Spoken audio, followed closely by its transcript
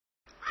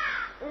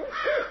Hi,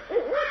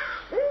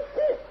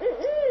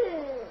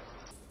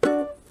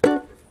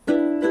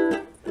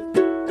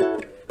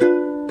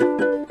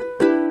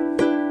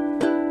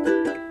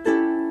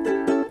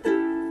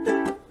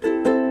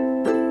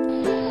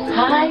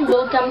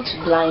 welcome to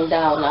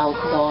BlindOwl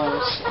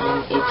Outdoors,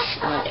 and it's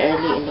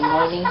early in the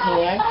morning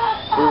here.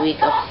 I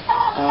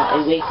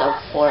wake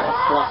up 4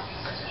 o'clock,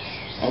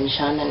 and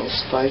Shannon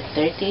is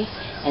 4:30,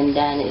 and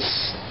Dan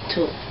is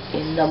 2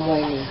 in the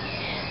morning.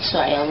 So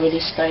I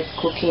already start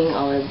cooking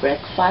our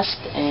breakfast,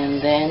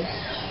 and then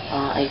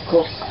I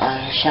cook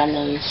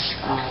Shannon's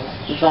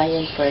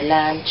viand for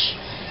lunch,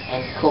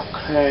 and cook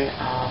her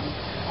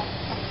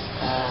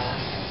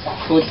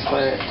food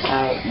for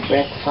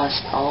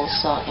breakfast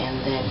also,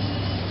 and then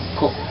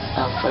cook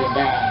for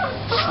Dan.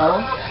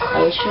 So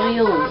I'll show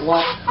you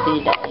what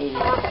did I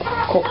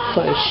cook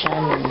for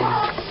Shannon.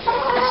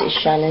 This is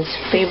Shannon's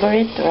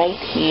favorite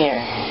right here.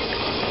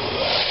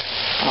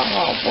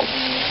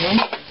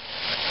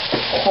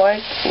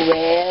 Pork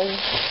with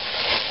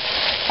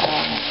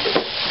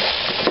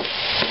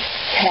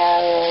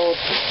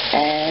carrots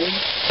and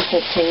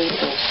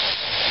potatoes.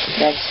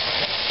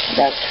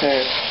 That's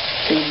her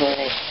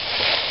favorite.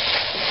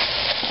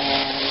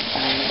 And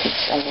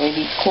it's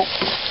already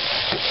cooked,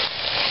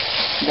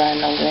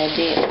 done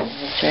already. I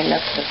will turn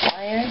up the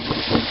fire,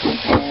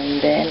 and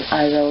then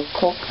I will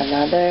cook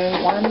another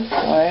one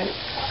for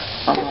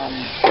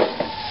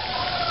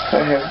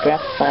her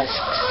breakfast.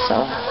 So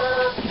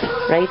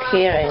right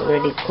here I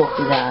already cooked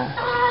the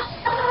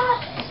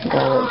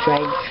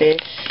dried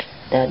fish,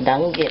 the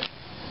danggit,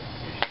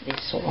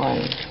 this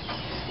one,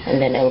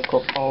 and then I'll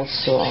cook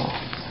also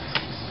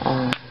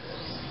an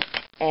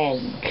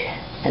egg.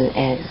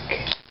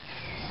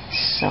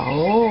 So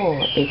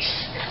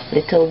it's a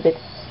little bit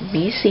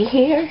busy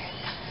here.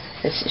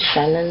 This is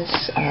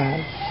Shannon's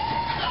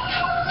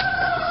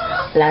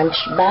lunch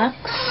box,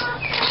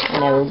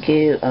 and I will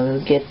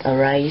get a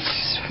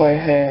rice for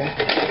her,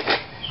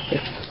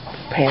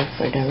 prepare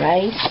for the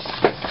rice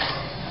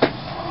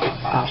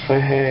for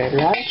her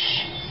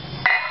lunch.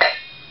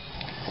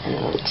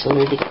 And it's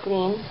already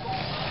clean. I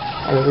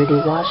already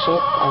wash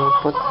it. I will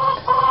put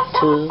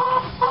two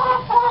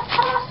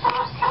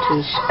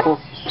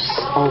scoops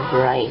of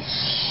rice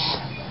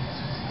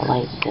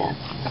like that.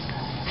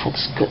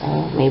 That's good.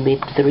 Maybe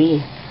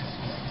 3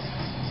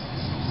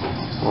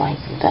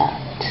 like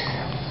that.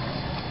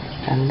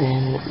 And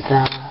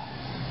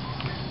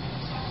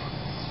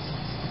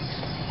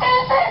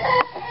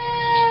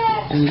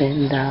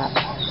then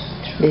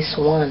this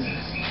one.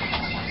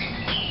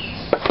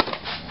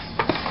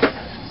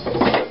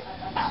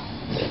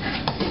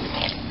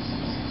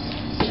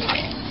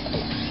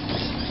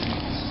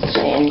 So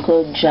I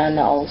include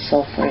Jana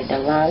also for the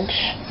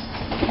lunch.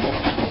 I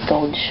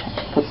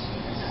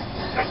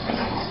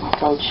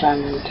told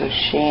Shannon to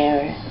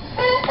share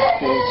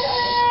his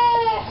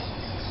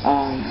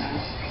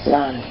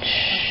lunch,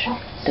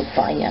 the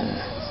viand.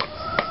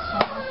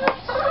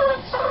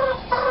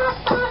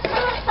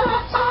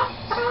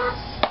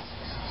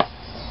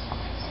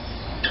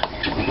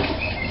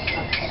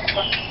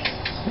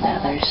 The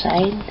other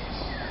side.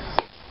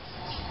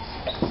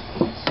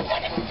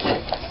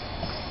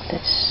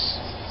 That's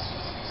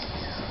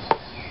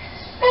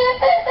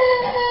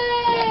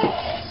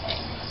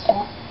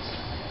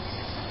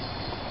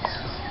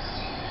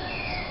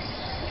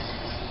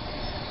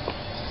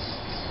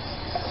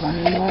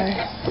one more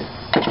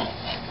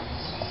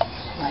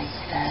like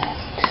that.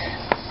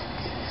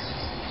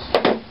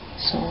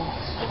 So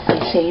I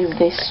save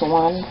this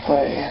one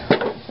for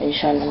when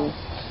Shannon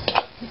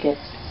get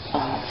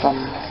from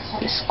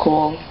the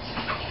school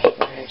for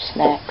her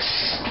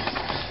snacks,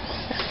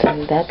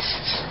 and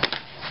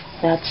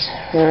that's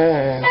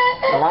her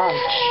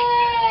lunch.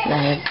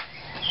 And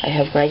I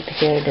have right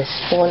here the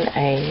spoon.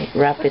 I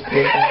wrap it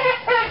with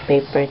a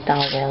paper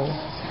towel,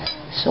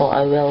 so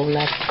I will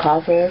not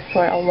cover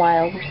for a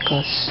while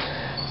because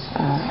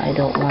I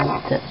don't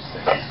want the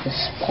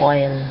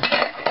spoil.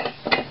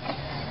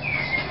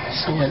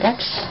 So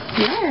that's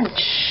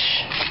lunch.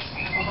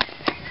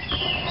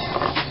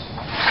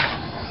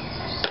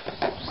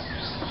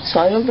 So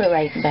I will be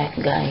right back,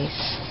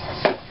 guys.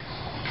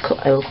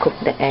 I will cook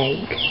the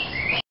egg.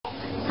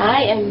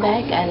 Hi, I'm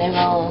back, and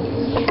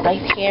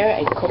right here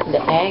I cook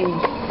the egg.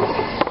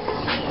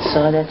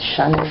 So that's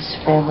Shannon's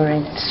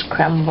favorite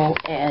scrambled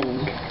egg.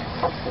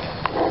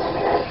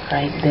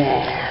 Right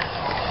there.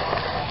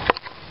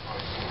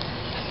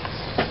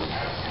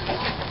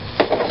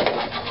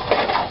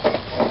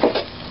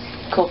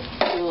 Cook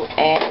 2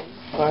 eggs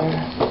for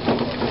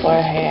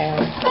her.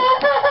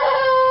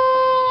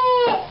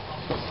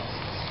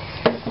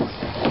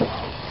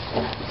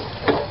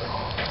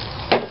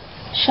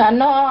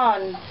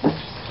 Shannon!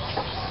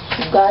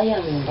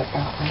 Gaya mo ba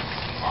ako?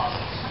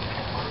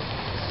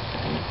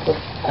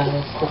 I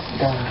will cook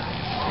the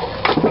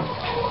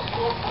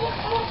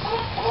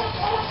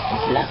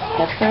black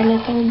pepper a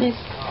little bit.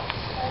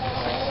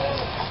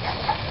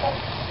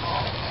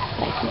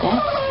 Like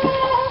that.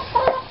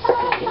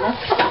 Good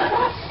enough.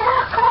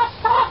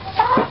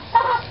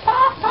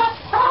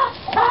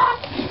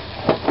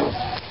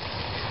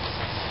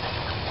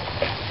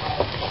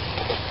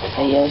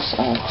 I use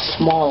a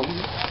small,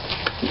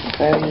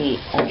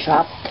 a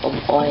drop of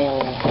oil.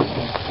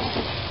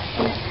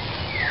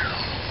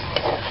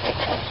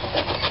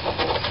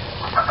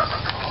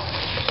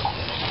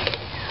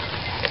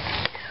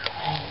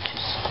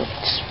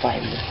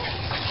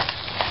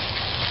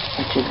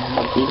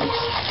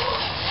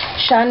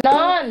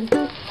 Shannon!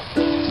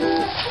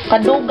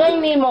 Kadugay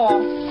ni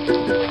mo.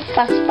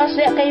 Paspas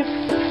ya kay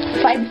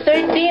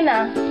 5:30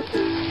 na.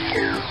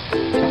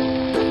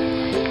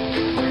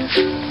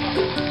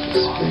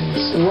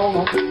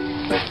 Slow.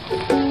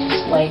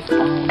 It's like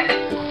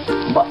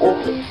bao.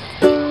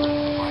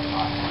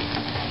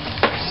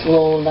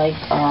 Slow like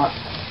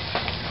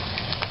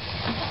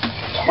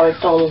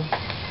turtle.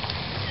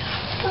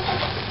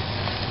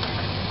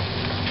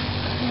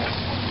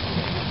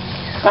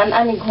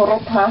 Kan-anig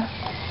hurot ha.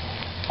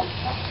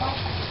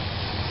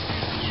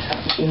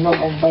 Inom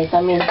og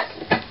vitamin.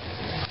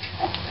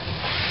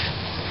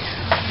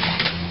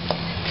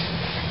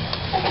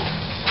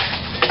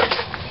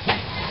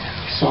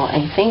 So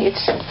I think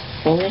it's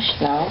finished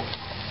now.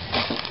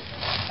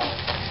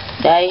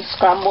 Guys,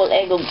 scramble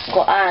egg ug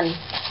kuan.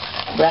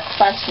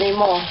 Breakfast ni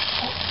mo.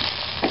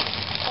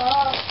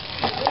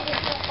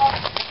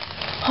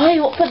 Ay,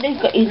 wa pa din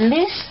ka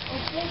ilis.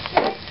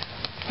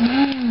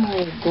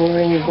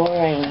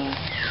 Boring.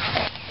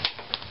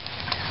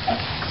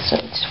 So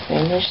it's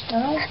finished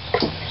now.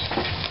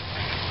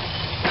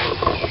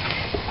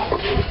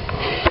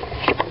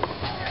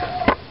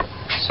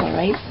 So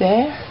right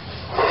there.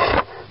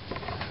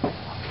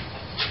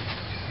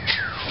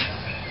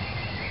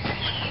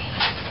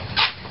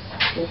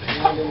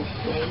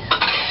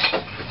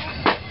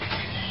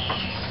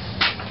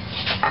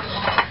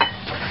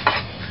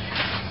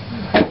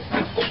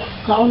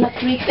 Kau na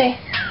tweet eh.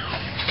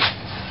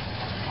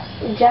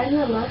 Diyan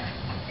na ma.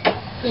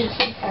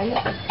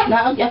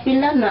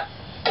 Naag-apila na.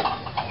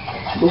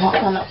 Duha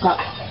ka na ka.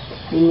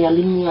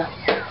 Linya-linya.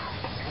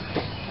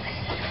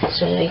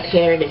 So like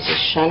here, this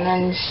is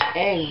Shannon's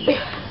egg.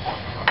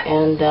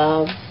 And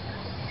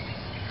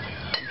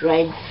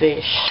dried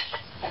fish.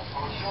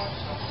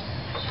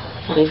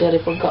 Okay, dari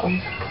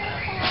pagkaon.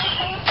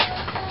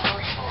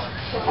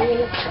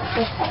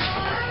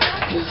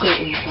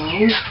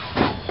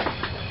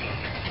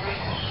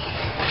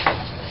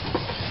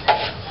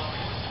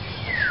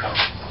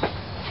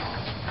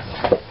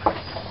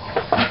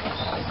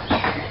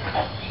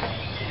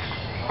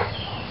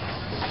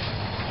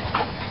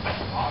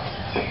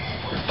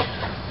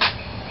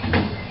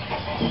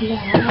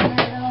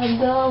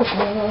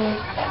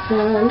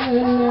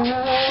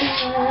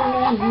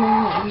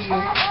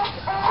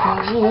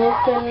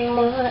 Open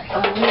my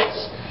eyes,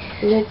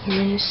 let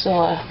me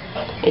so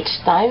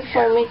it's time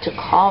for me to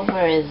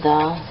cover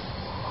the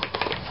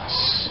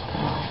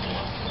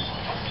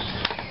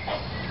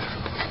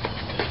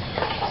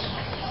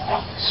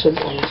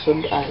sudan.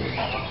 I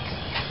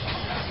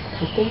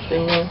think we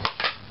will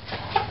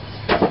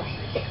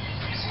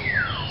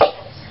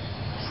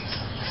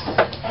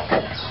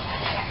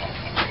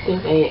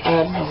I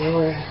add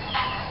more.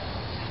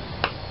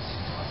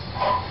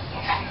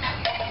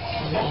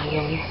 And I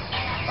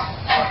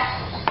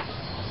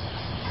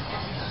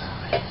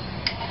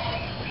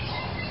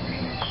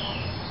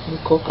will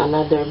cook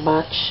another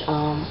batch,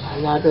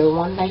 another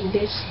one like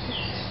this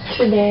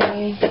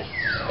today.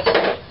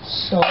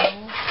 So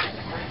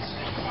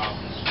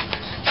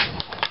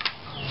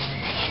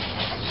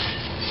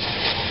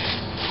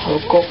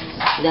I'll cook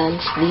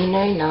Dan's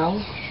dinner now.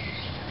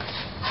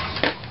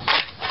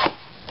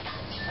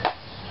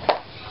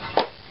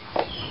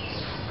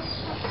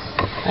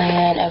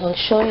 And I will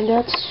show you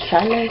that's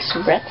Shannon's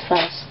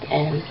breakfast,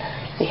 and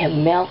we have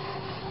milk,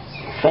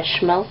 fresh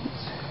milk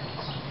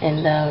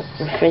in the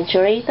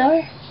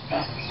refrigerator,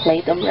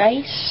 plate of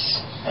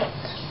rice.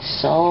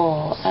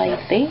 So I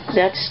think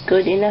that's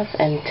good enough,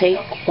 and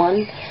take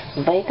one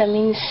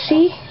vitamin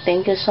C.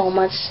 Thank you so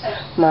much,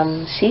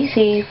 Mom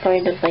Cici, for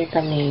the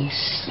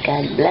vitamins.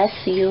 God bless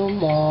you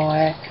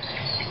more.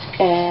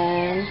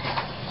 And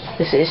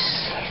this is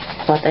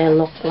what I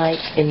look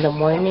like in the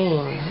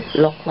morning.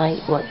 Look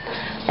like what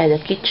at the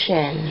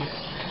kitchen.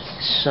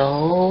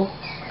 So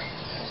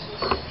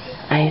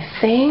I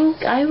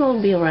think I will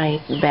be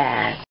right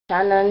back.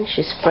 Shannon,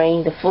 she's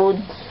spraying the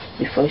food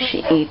before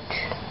she eat.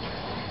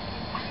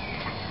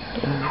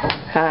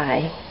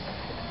 Hi.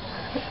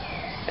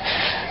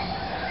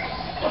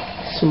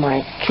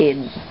 Smart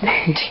kid.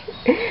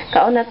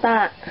 Kaon na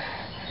ta.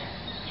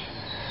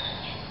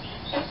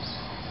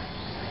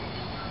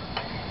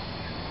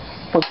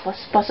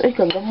 Pagpaspas, ay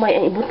kagamay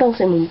ang ibutang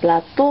sa imong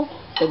plato.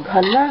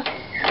 Daghan na.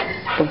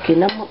 Pag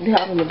kinamot diha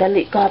aron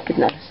madali kapit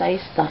na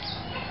size ta.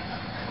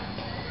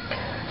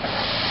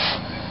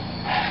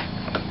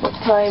 What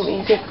time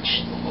is it?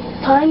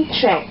 Time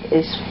check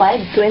is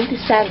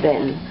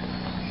 5:27.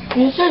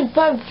 You said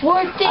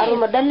 5:40.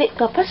 Aron madali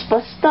ka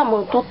paspas ta,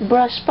 mong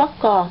toothbrush pa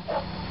ka.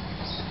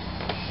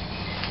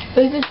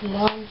 This is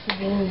long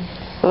again.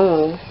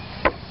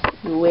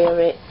 You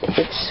wear it.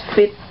 It's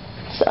fit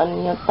sa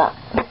anya ta.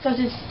 Because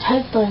it's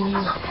tight on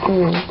you.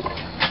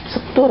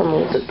 Sakto ra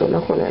mo ito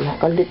na ko na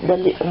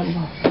nakalit-dali ra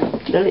ba.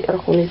 Dali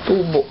ako ni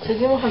tubo.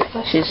 Sige mo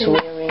kagpas. She's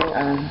wearing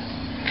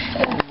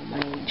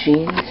my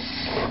jeans.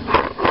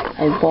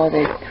 I bought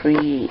it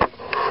 3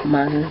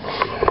 months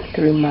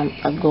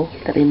ago.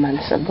 3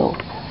 months ago.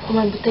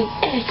 Kumandutay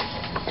X.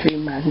 3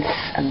 months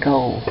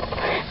ago.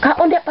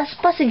 Kaon na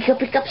paspas,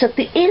 hikap-hikap sa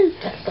tiil.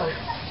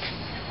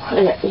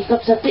 Wala,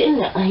 hikap sa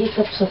tiil nga,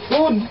 hikap sa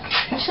food.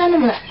 Asa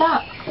naman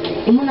pa?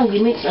 Imo nang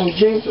gimix ang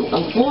drinks o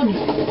ang food.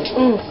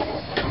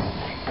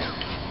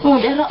 Oh,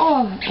 dera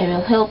I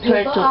will help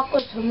her to... Ako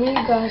sa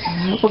migas.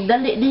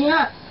 Pagdali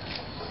diha.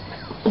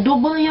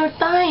 Double your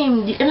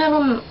time. Di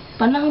ron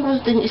panahon ro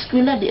ting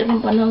eskwela, di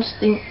ron panahon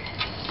ting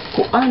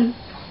kuan.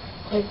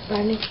 Ay,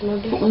 panik mo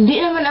din.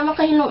 Di naman ang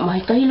makahilo.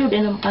 Kahilo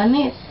din ang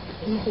panit.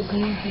 Ano ko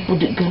ganahan? O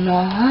di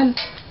ganahan.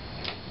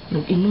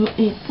 Nag-inom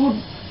ipod.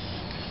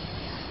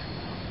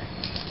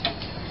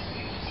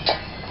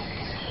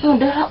 Oh,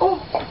 dara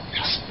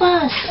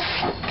paspas.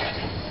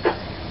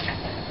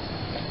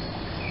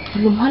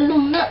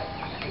 Halong-halong na.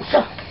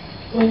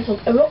 Ano sa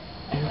ero?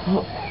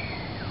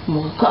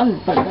 Mga kaan,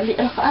 pagdali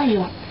na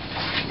kaayo.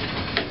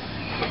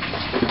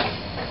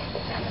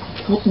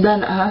 Hukda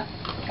na ha.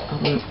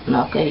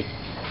 Na kay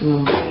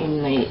yung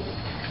brain na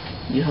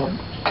you have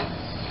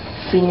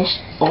finished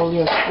all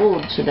your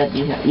food so that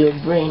your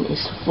brain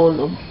is full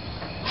of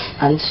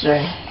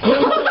answer.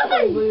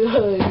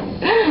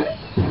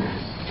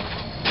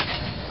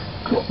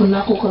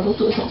 Wala ko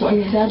kaluto sa kuan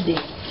ni daddy.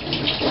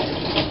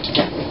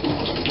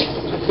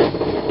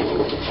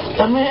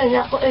 Tama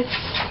na ako eh.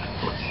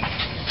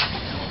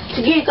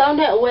 Sige, ikaw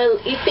na.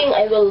 While eating,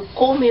 I will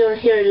comb your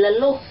hair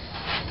lalo.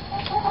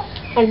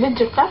 May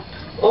video ka?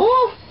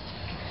 Oh!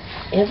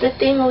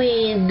 Everything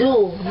we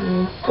do,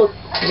 put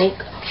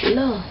makeup.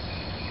 Wala.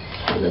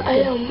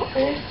 Ayaw mo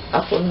eh.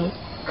 Ako ng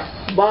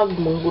bag,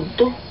 manggod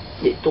to.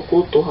 Dito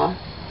ko to, ha?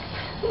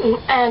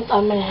 And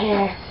on my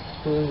hair.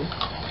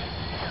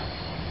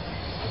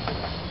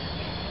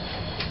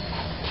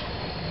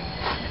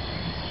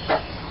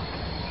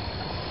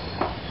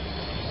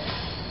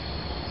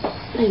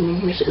 Ay,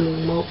 may sa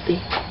ilong mouth eh.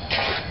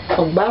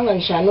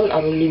 Pagbangan siya nun,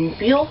 aron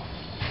limpyo.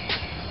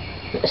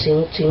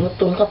 Singot-singot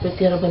tong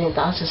kapitira ba ng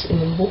taas sa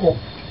imong buhok.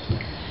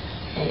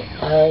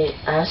 I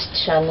asked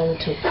Shannon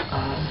to,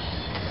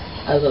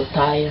 I will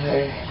tie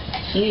her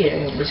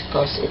here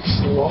because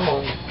it's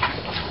long.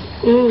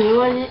 You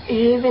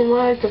even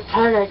wanted the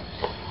product.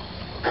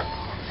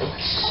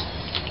 It's...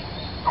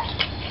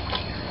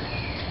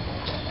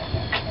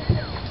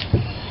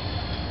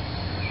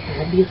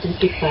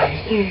 Beauty pie.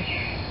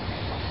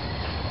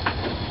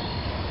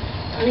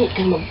 Ay,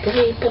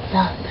 mag-pray pa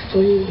na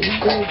before you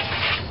go.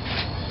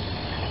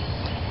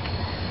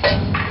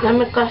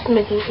 May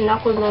classmate,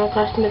 ako na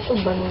classmate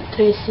uban,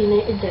 Tracy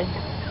na edad.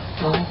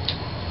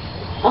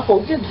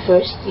 Ako did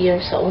first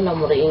year sa una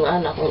mo rin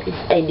anak ko.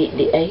 Ay,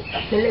 di ay.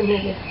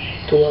 Mili.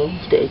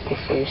 12 di ko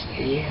first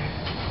year.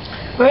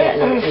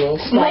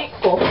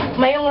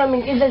 Mayong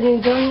raming edad ni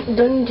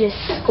Don Jess,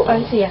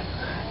 kuan siya.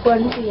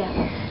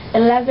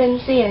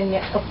 11 siya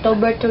niya,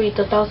 October 3,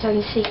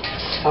 2006.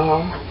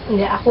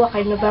 Hindi, ako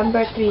kay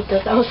November 3,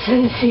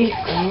 2006.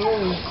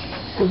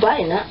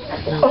 Dubai na?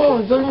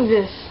 Don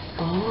Jess.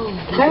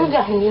 Kaya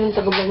nga, hindi yung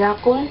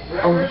taga-banakon.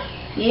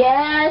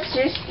 Yes,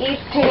 just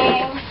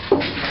eating.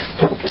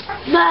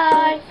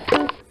 Bye!